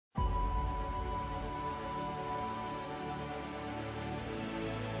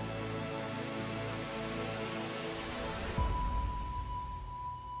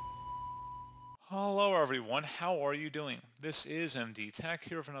Hello everyone, how are you doing? This is MD Tech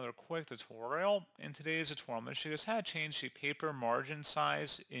here with another quick tutorial. In today's tutorial, I'm going to show you guys how to change the paper margin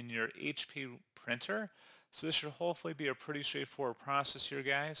size in your HP printer. So this should hopefully be a pretty straightforward process here,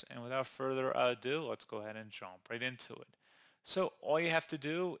 guys. And without further ado, let's go ahead and jump right into it. So all you have to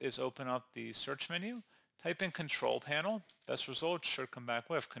do is open up the search menu, type in Control Panel. Best results should come back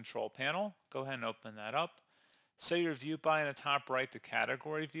with Control Panel. Go ahead and open that up. Set your view by in the top right to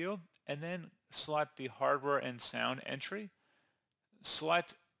category view, and then select the hardware and sound entry.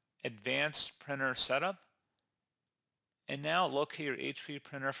 Select advanced printer setup, and now locate your HP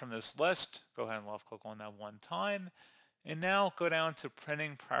printer from this list. Go ahead and left click on that one time, and now go down to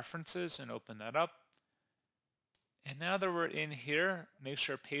printing preferences and open that up. And now that we're in here, make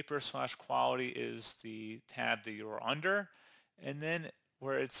sure paper/quality is the tab that you're under, and then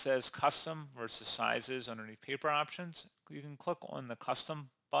where it says custom versus sizes underneath paper options, you can click on the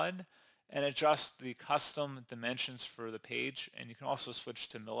custom button and adjust the custom dimensions for the page. And you can also switch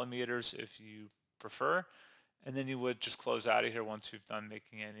to millimeters if you prefer. And then you would just close out of here once you've done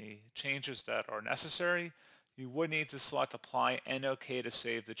making any changes that are necessary. You would need to select apply and OK to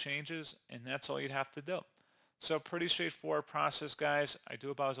save the changes, and that's all you'd have to do. So pretty straightforward process, guys. I do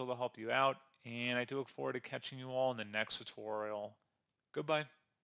hope I was able to help you out, and I do look forward to catching you all in the next tutorial. Goodbye.